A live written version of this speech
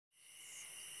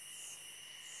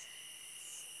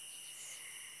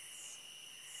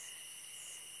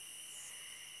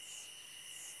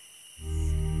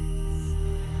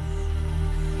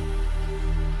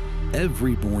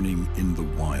Every morning in the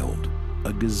wild,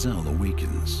 a gazelle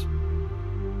awakens.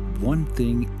 One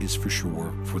thing is for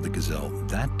sure for the gazelle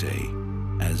that day,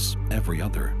 as every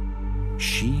other.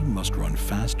 She must run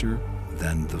faster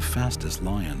than the fastest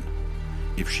lion.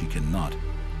 If she cannot,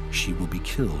 she will be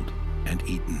killed and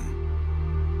eaten.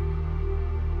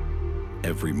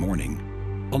 Every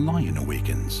morning, a lion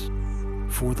awakens.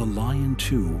 For the lion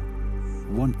too,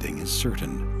 one thing is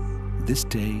certain. This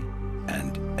day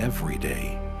and every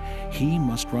day, he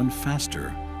must run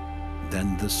faster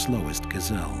than the slowest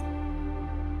gazelle.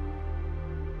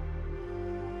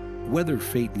 Whether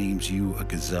fate names you a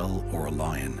gazelle or a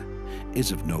lion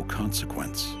is of no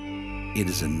consequence. It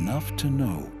is enough to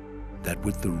know that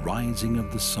with the rising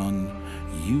of the sun,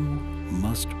 you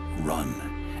must run,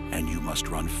 and you must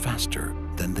run faster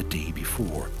than the day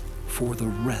before for the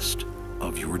rest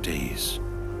of your days,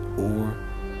 or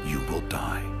you will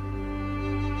die.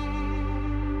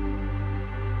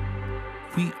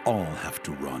 We all have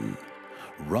to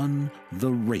run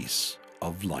the race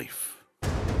of life.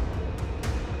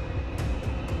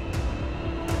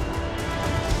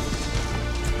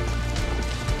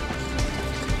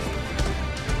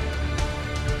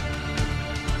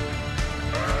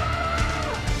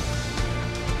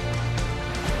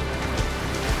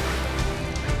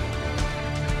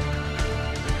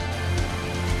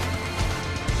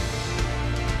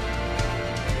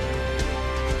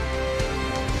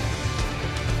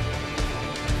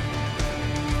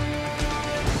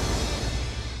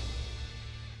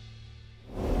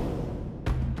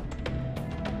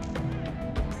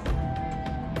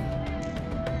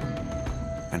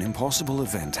 An impossible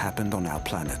event happened on our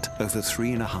planet over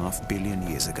 3.5 billion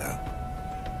years ago.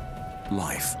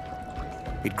 Life.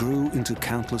 It grew into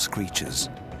countless creatures.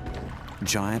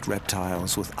 Giant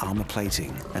reptiles with armor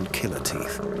plating and killer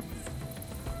teeth.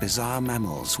 Bizarre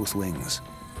mammals with wings.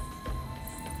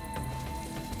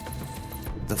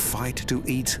 The fight to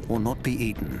eat or not be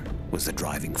eaten was the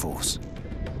driving force.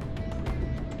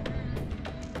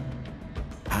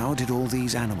 How did all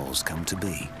these animals come to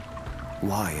be?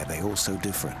 Why are they all so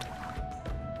different?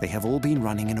 They have all been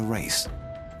running in a race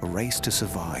to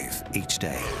survive each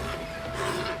day.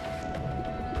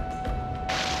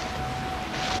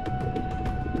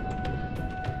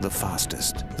 The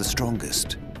fastest, the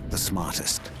strongest, the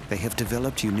smartest. They have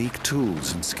developed unique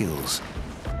tools and skills.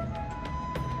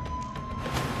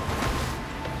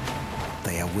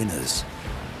 They are winners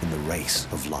in the race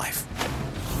of life.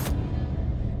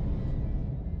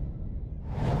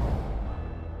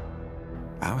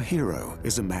 Our hero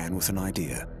is a man with an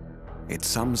idea. It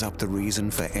sums up the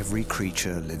reason for every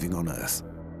creature living on Earth.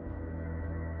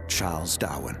 Charles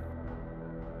Darwin.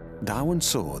 Darwin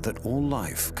saw that all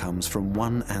life comes from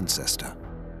one ancestor.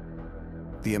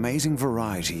 The amazing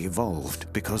variety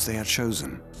evolved because they are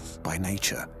chosen by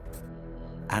nature.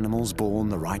 Animals born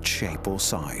the right shape or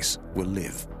size will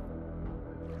live.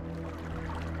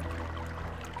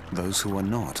 Those who are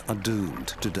not are doomed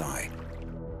to die.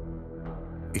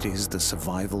 It is the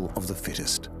survival of the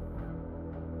fittest.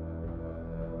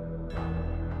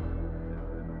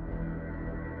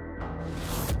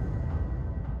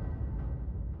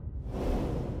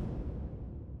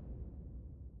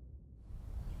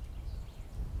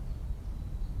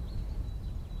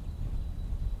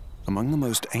 Among the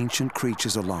most ancient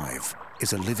creatures alive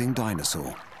is a living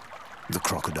dinosaur, the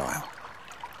crocodile,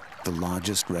 the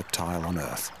largest reptile on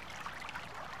Earth.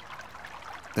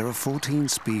 There are 14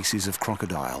 species of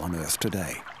crocodile on Earth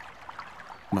today.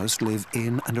 Most live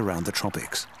in and around the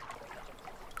tropics.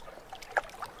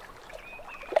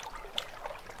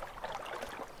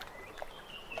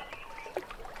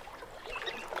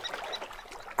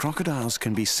 Crocodiles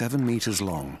can be 7 meters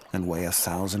long and weigh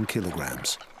 1,000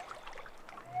 kilograms.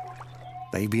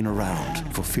 They've been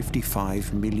around for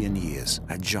 55 million years,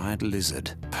 a giant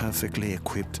lizard perfectly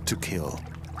equipped to kill.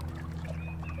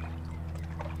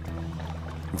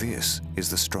 This is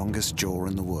the strongest jaw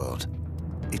in the world.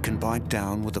 It can bite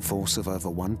down with a force of over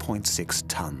 1.6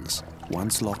 tons.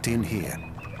 Once locked in here,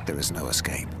 there is no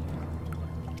escape.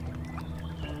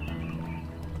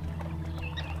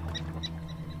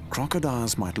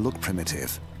 Crocodiles might look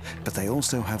primitive, but they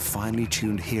also have finely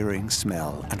tuned hearing,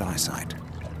 smell, and eyesight.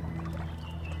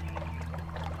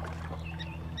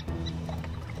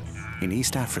 In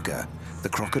East Africa, the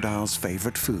crocodile's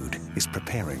favorite food is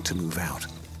preparing to move out.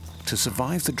 To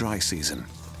survive the dry season,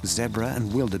 zebra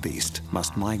and wildebeest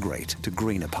must migrate to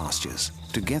greener pastures.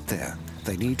 To get there,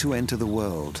 they need to enter the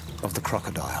world of the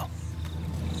crocodile.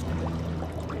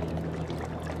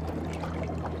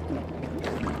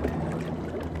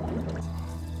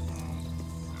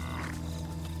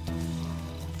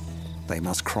 They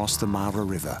must cross the Mara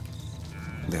River.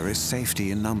 There is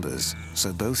safety in numbers,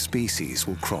 so both species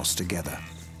will cross together.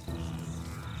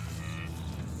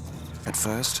 At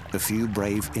first, a few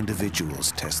brave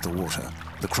individuals test the water.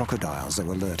 The crocodiles are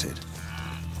alerted.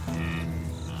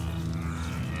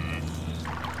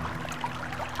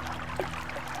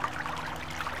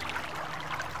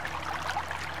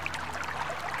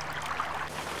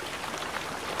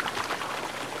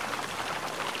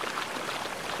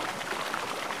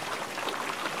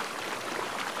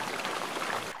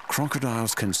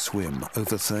 Crocodiles can swim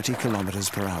over 30 kilometers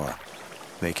per hour.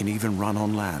 They can even run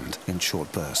on land in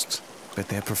short bursts. But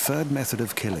their preferred method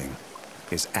of killing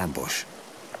is ambush.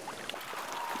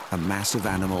 A mass of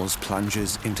animals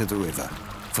plunges into the river.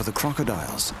 For the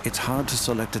crocodiles, it's hard to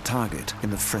select a target in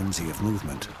the frenzy of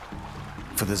movement.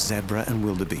 For the zebra and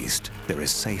wildebeest, there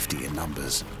is safety in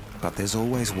numbers. But there's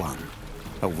always one,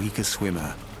 a weaker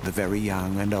swimmer, the very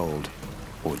young and old,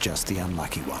 or just the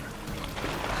unlucky one.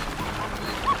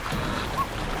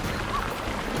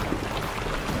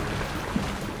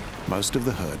 Most of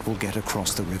the herd will get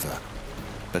across the river,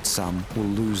 but some will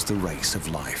lose the race of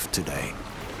life today.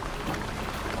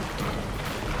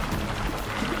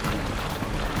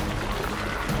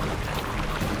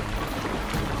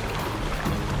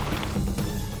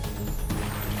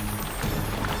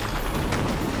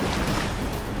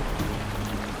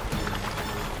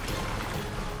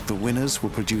 The winners will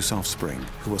produce offspring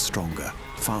who are stronger,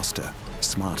 faster,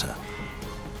 smarter.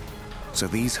 So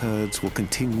these herds will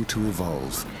continue to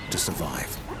evolve to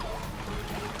survive.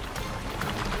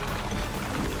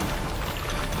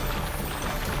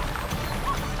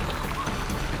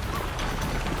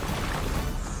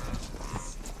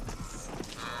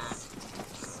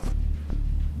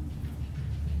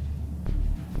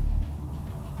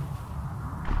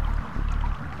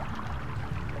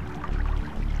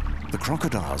 The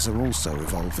crocodiles are also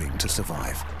evolving to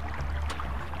survive.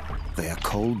 They are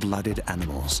cold-blooded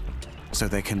animals, so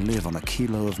they can live on a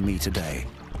kilo of meat a day.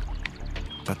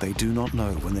 But they do not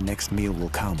know when the next meal will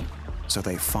come, so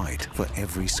they fight for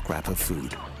every scrap of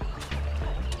food.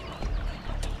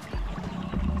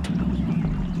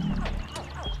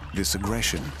 This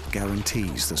aggression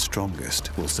guarantees the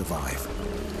strongest will survive.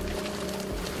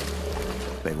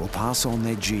 They will pass on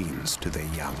their genes to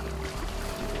their young.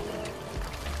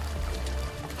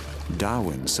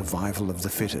 Darwin's survival of the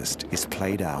fittest is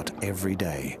played out every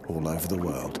day all over the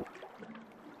world.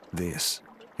 This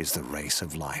is the race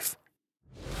of life.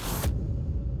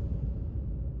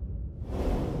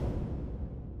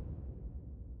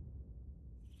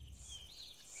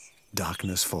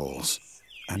 Darkness falls,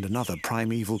 and another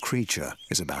primeval creature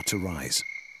is about to rise.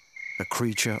 A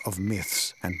creature of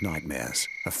myths and nightmares.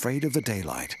 Afraid of the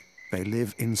daylight, they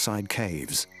live inside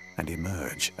caves and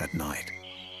emerge at night.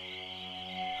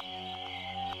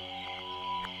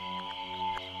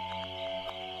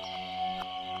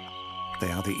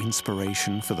 They are the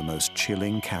inspiration for the most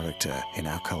chilling character in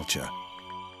our culture.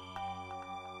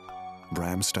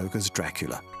 Bram Stoker's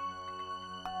Dracula.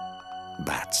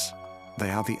 Bats. They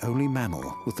are the only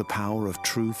mammal with the power of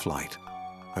true flight.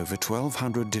 Over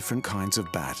 1,200 different kinds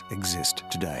of bat exist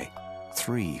today.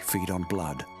 3 feed on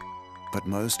blood, but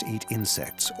most eat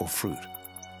insects or fruit.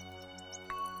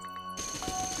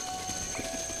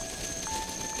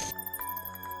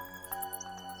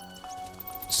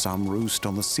 Some roost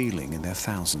on the ceiling in their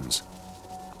thousands.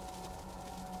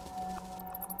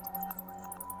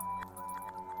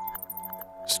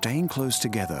 Staying close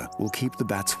together will keep the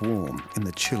bats warm in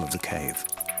the chill of the cave,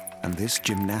 and this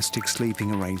gymnastic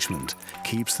sleeping arrangement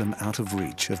keeps them out of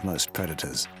reach of most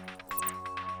predators.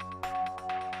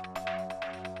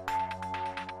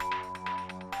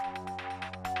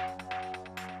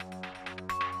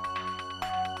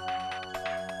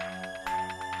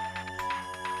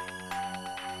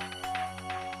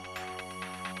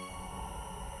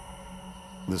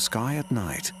 The sky at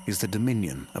night is the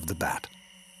dominion of the bat.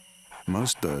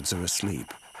 Most birds are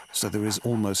asleep, so there is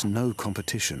almost no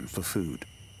competition for food.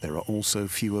 There are also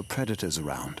fewer predators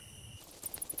around.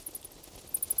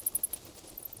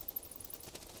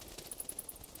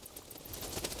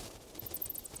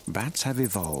 Bats have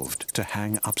evolved to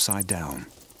hang upside down.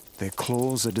 Their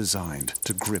claws are designed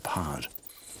to grip hard,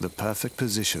 the perfect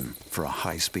position for a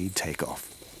high-speed takeoff.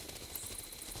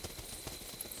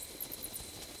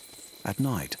 At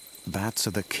night, bats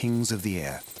are the kings of the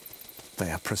air. They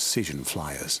are precision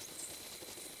flyers.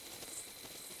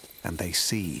 And they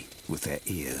see with their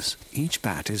ears. Each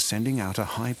bat is sending out a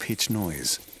high-pitched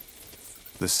noise.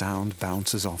 The sound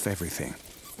bounces off everything,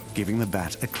 giving the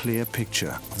bat a clear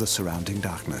picture of the surrounding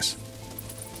darkness.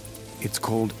 It's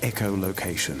called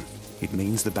echolocation. It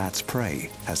means the bat's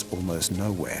prey has almost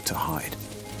nowhere to hide.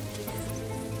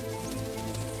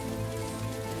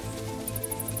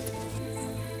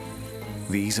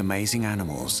 These amazing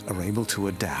animals are able to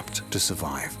adapt to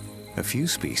survive. A few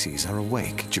species are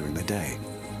awake during the day.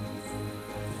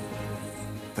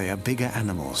 They are bigger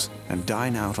animals and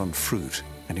dine out on fruit,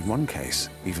 and in one case,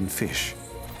 even fish.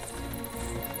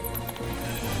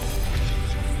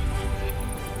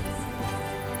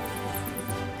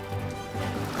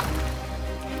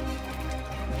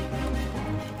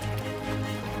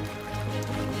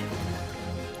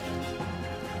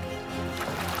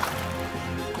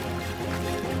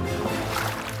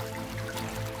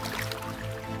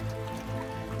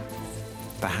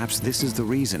 Perhaps this is the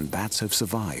reason bats have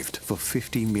survived for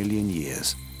 50 million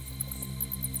years.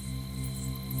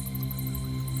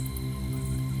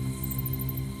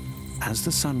 As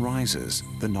the sun rises,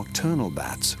 the nocturnal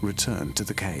bats return to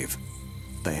the cave.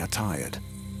 They are tired,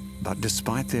 but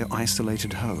despite their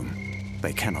isolated home,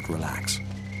 they cannot relax.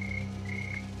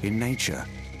 In nature,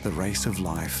 the race of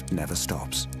life never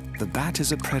stops. The bat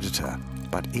is a predator,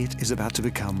 but it is about to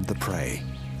become the prey.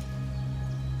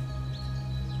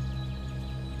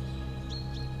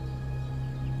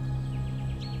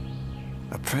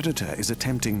 A predator is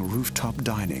attempting rooftop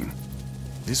dining.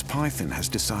 This python has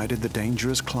decided the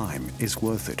dangerous climb is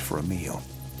worth it for a meal.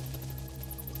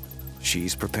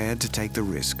 She's prepared to take the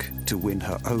risk to win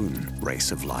her own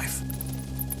race of life.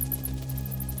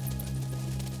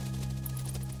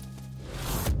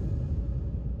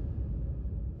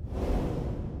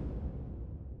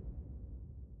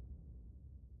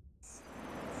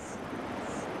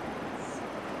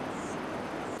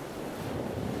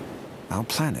 Our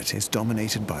planet is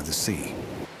dominated by the sea.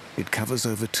 It covers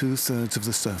over 2/3 of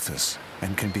the surface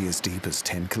and can be as deep as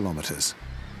 10 kilometers.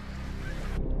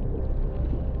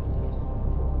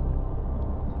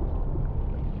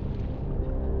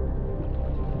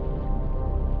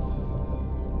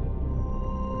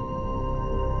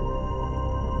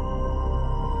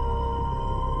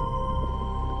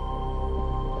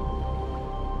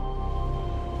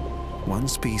 One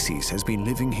species has been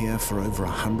living here for over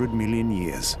 100 million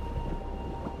years.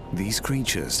 These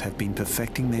creatures have been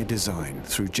perfecting their design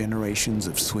through generations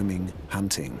of swimming,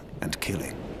 hunting, and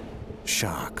killing.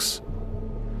 Sharks.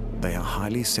 They are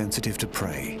highly sensitive to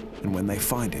prey, and when they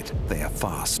find it, they are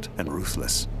fast and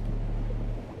ruthless.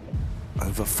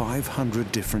 Over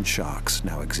 500 different sharks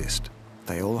now exist.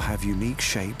 They all have unique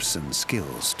shapes and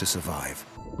skills to survive.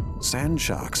 Sand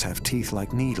sharks have teeth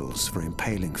like needles for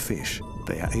impaling fish.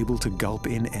 They are able to gulp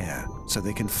in air so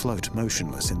they can float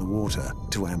motionless in the water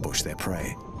to ambush their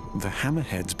prey. The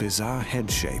hammerhead's bizarre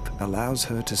head shape allows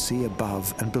her to see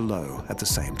above and below at the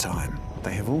same time.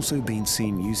 They have also been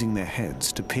seen using their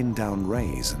heads to pin down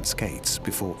rays and skates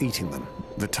before eating them.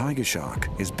 The tiger shark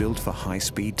is built for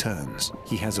high-speed turns.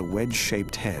 He has a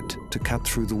wedge-shaped head to cut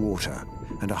through the water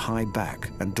and a high back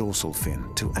and dorsal fin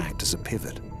to act as a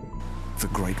pivot. The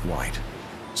great white.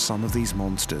 Some of these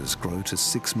monsters grow to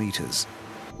 6 meters.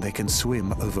 They can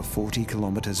swim over 40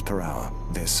 kilometers per hour.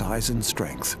 Their size and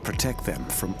strength protect them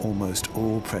from almost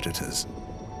all predators.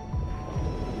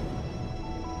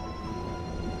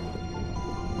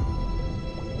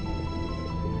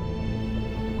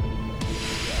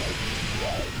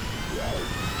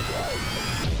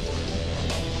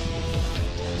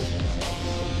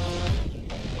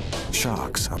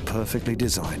 Sharks are perfectly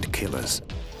designed killers.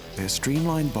 Their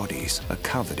streamlined bodies are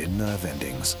covered in nerve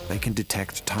endings. They can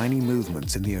detect tiny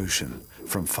movements in the ocean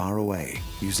from far away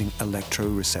using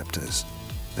electroreceptors.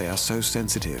 They are so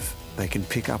sensitive, they can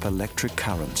pick up electric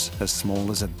currents as small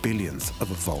as 1/1000th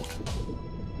of a volt.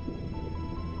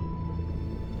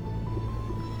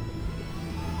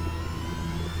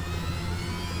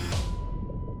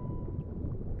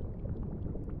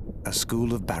 A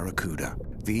school of barracuda.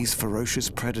 These ferocious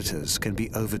predators can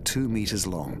be over 2 meters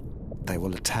long. They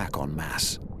will attack en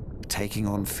masse, taking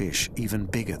on fish even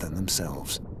bigger than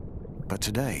themselves. But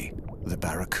today, the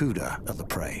barracuda are the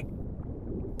prey.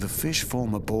 The fish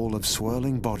form a ball of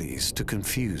swirling bodies to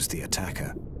confuse the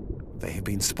attacker. They have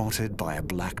been spotted by a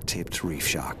black-tipped reef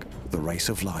shark. The race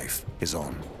of life is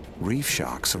on. Reef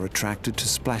sharks are attracted to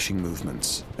splashing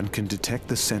movements and can detect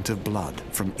the scent of blood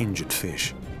from injured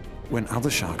fish. When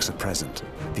other sharks are present,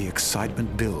 the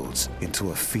excitement builds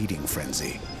into a feeding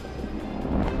frenzy.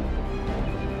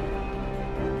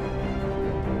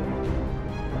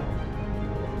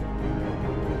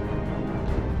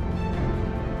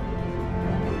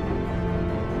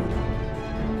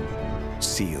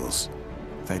 Seals.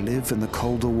 They live in the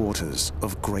colder waters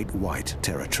of Great White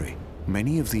Territory.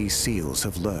 Many of these seals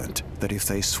have learned that if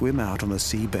they swim out on the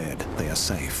seabed, they are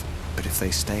safe. But if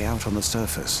they stay out on the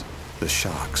surface, the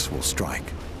sharks will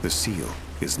strike. The seal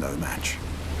is no match.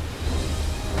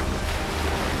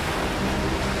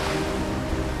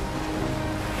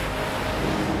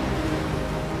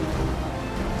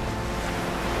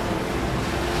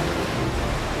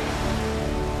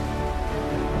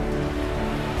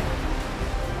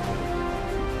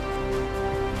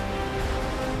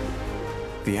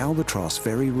 The albatross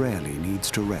very rarely needs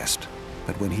to rest,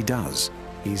 but when he does,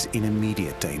 he's in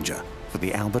immediate danger. For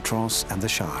the albatross and the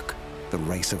shark, the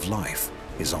race of life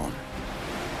is on.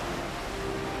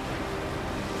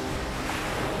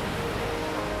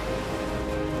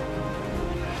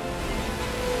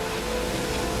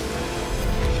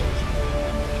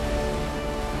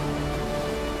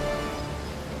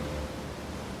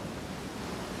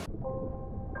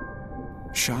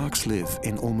 Sharks live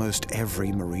in almost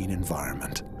every marine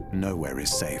environment. Nowhere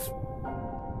is safe.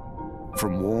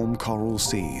 From warm coral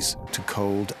seas to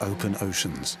cold open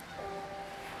oceans.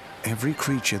 Every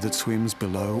creature that swims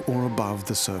below or above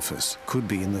the surface could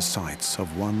be in the sights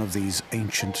of one of these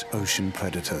ancient ocean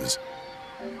predators.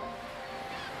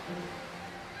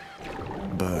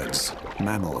 Birds,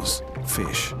 mammals,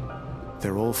 fish.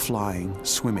 They're all flying,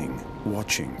 swimming,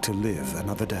 watching to live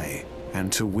another day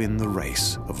and to win the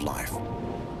race of life.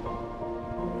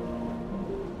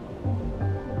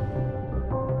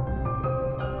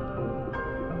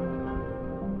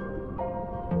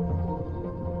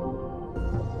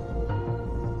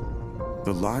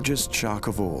 The largest shark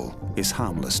of all is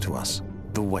harmless to us,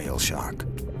 the whale shark.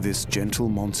 This gentle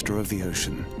monster of the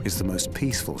ocean is the most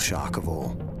peaceful shark of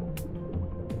all.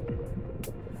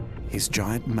 His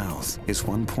giant mouth is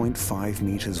 1.5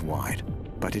 meters wide,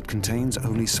 but it contains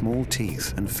only small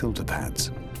teeth and filter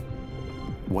pads.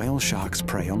 Whale sharks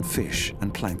prey on fish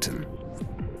and plankton.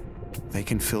 They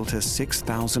can filter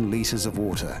 6,000 liters of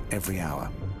water every hour.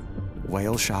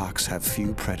 Whale sharks have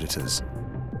few predators.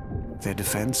 Their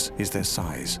defense is their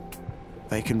size.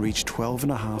 They can reach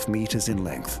 12.5 meters in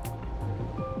length.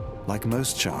 Like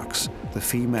most sharks, the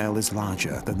female is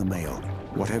larger than the male.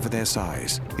 Whatever their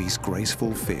size, these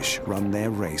graceful fish run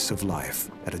their race of life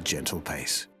at a gentle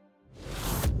pace.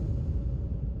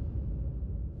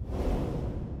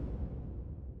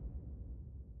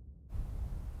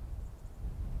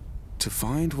 To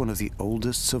find one of the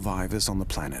oldest survivors on the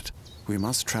planet, we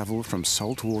must travel from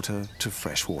saltwater to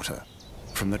freshwater.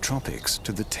 From the tropics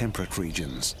to the temperate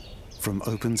regions, from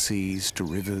open seas to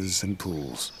rivers and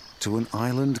pools, to an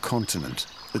island continent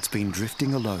that's been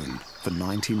drifting alone for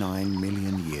 99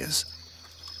 million years.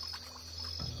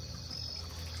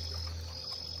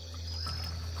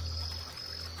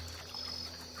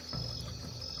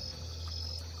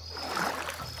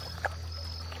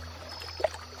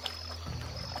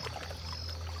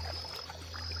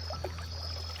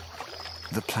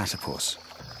 The platypus.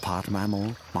 Part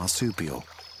mammal, marsupial,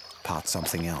 part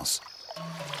something else.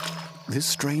 This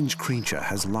strange creature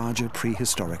has larger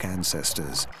prehistoric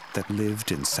ancestors that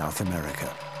lived in South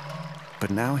America.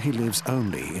 But now he lives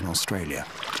only in Australia.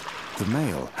 The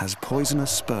male has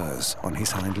poisonous spurs on his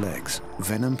hind legs.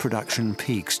 Venom production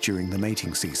peaks during the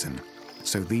mating season,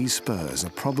 so these spurs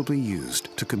are probably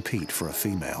used to compete for a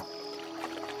female.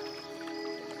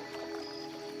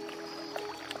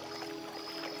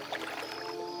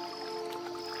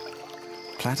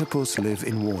 Platypus live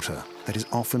in water that is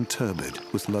often turbid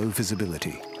with low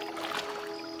visibility.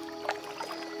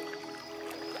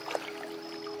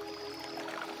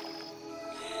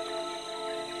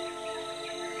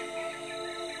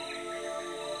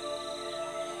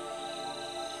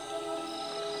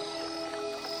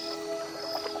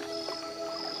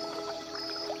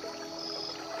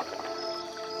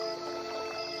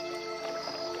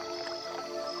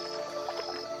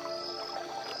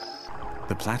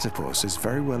 The platypus is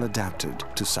very well adapted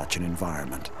to such an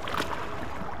environment.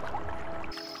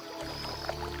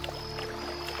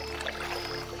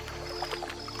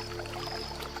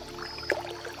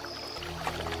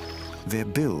 Their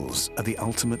bills are the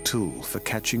ultimate tool for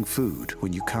catching food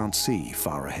when you can't see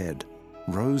far ahead.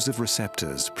 Rows of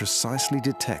receptors precisely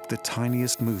detect the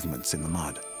tiniest movements in the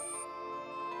mud.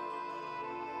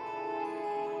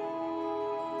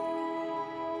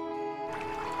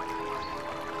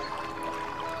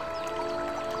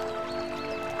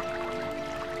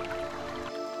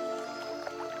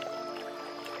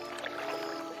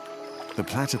 The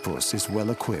platypus is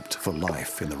well equipped for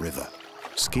life in the river.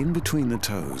 Skin between the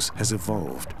toes has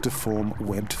evolved to form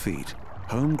webbed feet,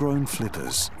 homegrown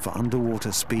flippers for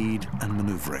underwater speed and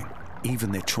maneuvering.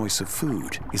 Even their choice of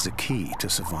food is a key to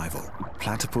survival.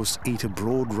 Platypus eat a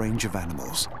broad range of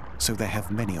animals, so they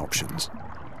have many options,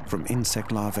 from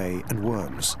insect larvae and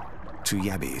worms to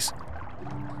yabbies.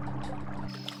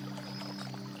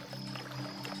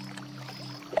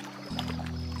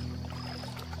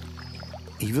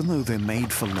 Even though they're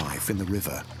made for life in the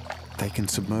river, they can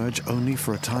submerge only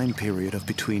for a time period of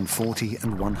between 40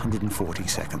 and 140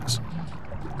 seconds.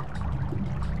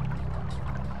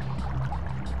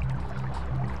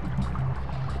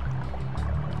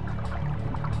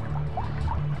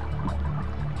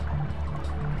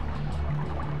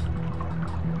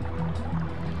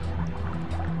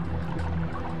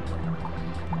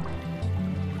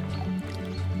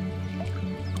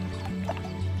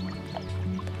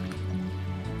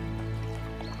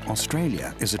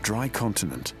 Australia is a dry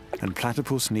continent, and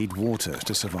platypus need water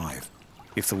to survive.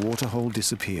 If the waterhole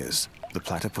disappears, the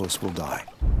platypus will die.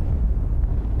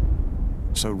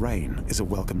 So rain is a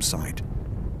welcome sight.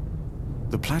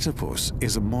 The platypus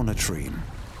is a monotreme,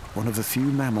 one of the few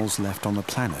mammals left on the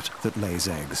planet that lays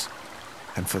eggs.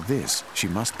 And for this, she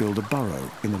must build a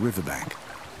burrow in the riverbank.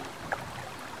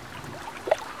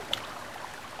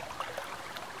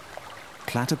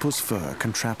 Platypus fur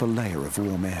can trap a layer of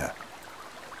warm air.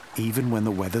 Even when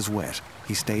the weather's wet,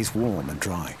 he stays warm and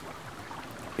dry.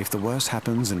 If the worst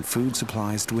happens and food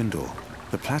supplies dwindle,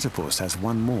 the platypus has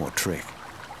one more trick.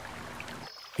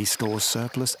 He stores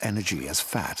surplus energy as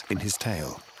fat in his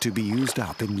tail to be used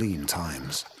up in lean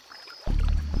times.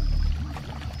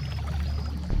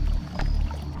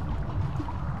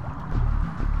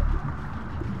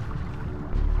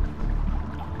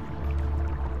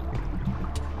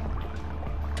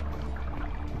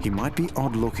 He might be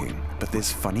odd-looking, but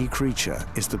this funny creature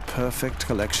is the perfect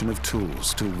collection of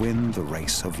tools to win the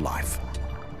race of life.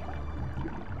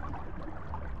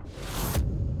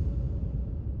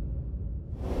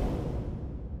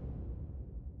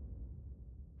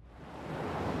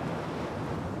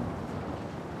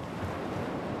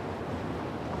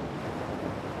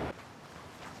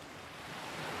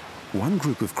 One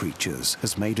group of creatures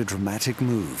has made a dramatic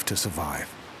move to survive.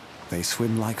 They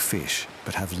swim like fish,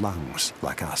 but have lungs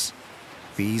like us.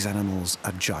 These animals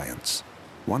are giants.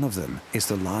 One of them is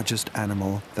the largest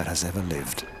animal that has ever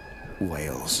lived,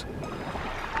 whales.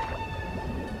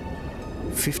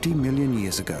 50 million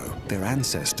years ago, their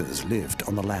ancestors lived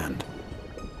on the land.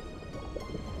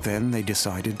 Then they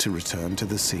decided to return to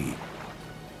the sea.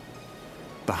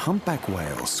 The humpback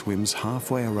whale swims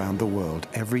halfway around the world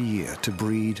every year to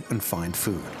breed and find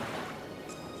food.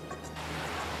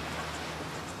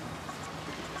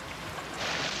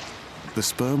 The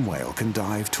sperm whale can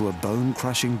dive to a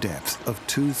bone-crushing depth of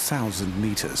 2,000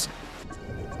 meters.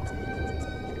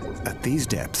 At these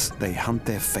depths, they hunt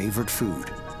their favorite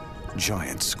food,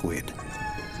 giant squid.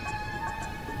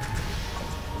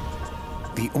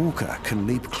 The orca can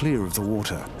leap clear of the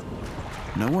water.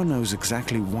 No one knows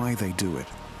exactly why they do it.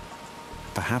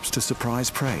 Perhaps to surprise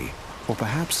prey, or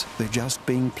perhaps they're just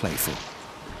being playful.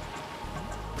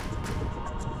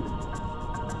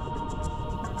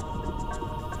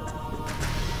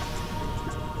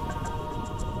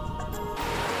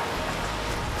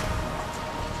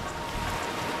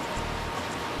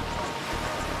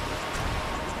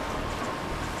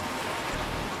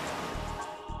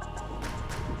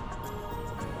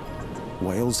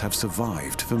 Whales have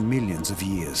survived for millions of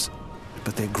years,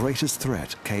 but their greatest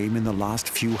threat came in the last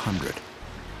few hundred.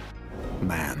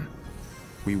 Man.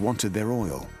 We wanted their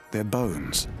oil, their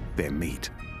bones, their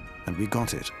meat, and we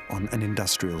got it on an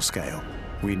industrial scale.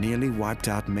 We nearly wiped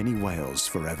out many whales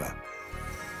forever.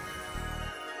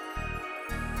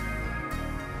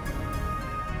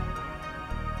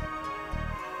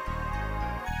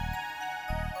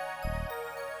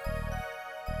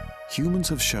 Humans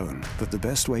have shown that the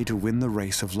best way to win the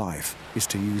race of life is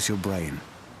to use your brain.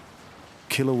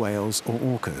 Killer whales or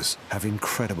orcas have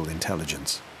incredible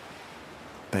intelligence.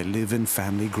 They live in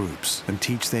family groups and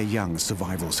teach their young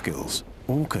survival skills.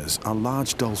 Orcas are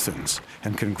large dolphins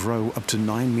and can grow up to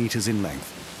 9 meters in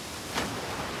length.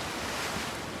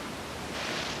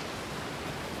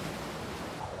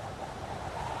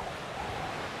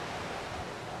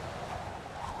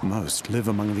 Most live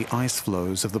among the ice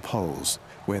floes of the poles,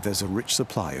 where there's a rich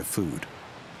supply of food.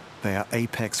 They are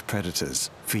apex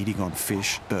predators, feeding on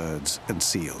fish, birds, and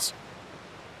seals.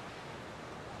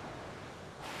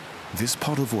 This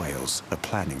pod of whales are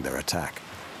planning their attack.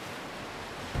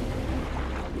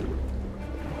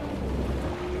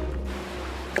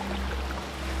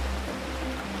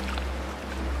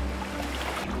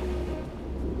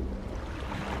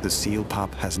 The seal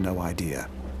pup has no idea.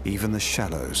 Even the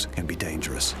shallows can be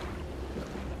dangerous.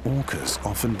 Orcas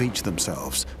often beach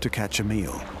themselves to catch a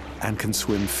meal and can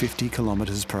swim 50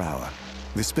 kilometers per hour.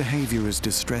 This behavior is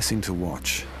distressing to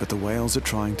watch, but the whales are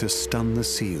trying to stun the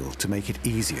seal to make it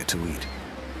easier to eat.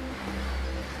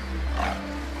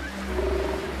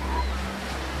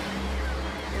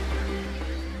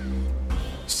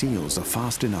 Seals are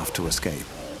fast enough to escape,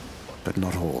 but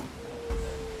not all.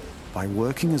 By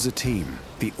working as a team,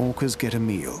 the orcas get a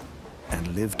meal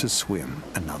and live to swim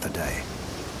another day.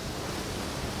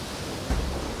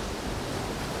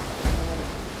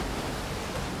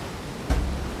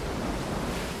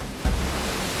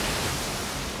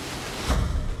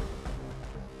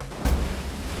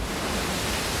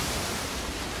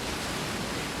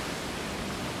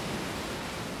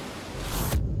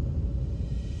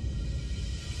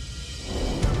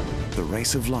 The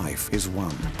race of life is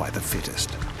won by the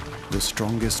fittest, the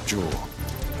strongest jaw,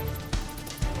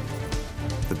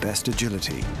 the best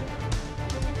agility,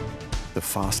 the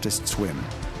fastest swim,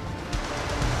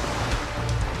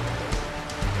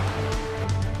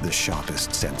 the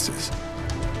sharpest senses,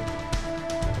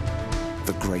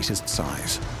 the greatest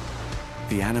size,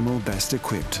 the animal best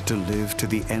equipped to live to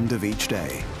the end of each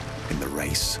day in the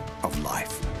race of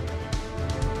life.